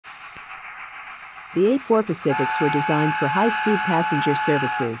The A4 Pacifics were designed for high-speed passenger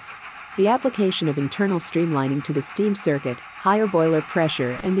services. The application of internal streamlining to the steam circuit, higher boiler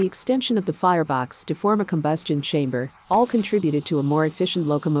pressure, and the extension of the firebox to form a combustion chamber all contributed to a more efficient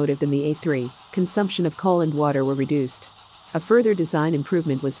locomotive than the A3. Consumption of coal and water were reduced. A further design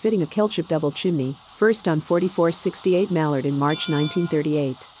improvement was fitting a killship double chimney, first on 4468 Mallard in March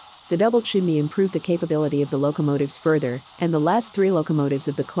 1938. The double chimney improved the capability of the locomotives further, and the last three locomotives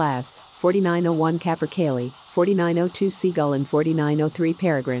of the class, 4901 Capercaillie, 4902 Seagull and 4903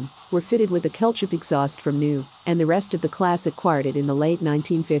 Peregrine, were fitted with the killship exhaust from new, and the rest of the class acquired it in the late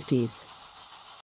 1950s.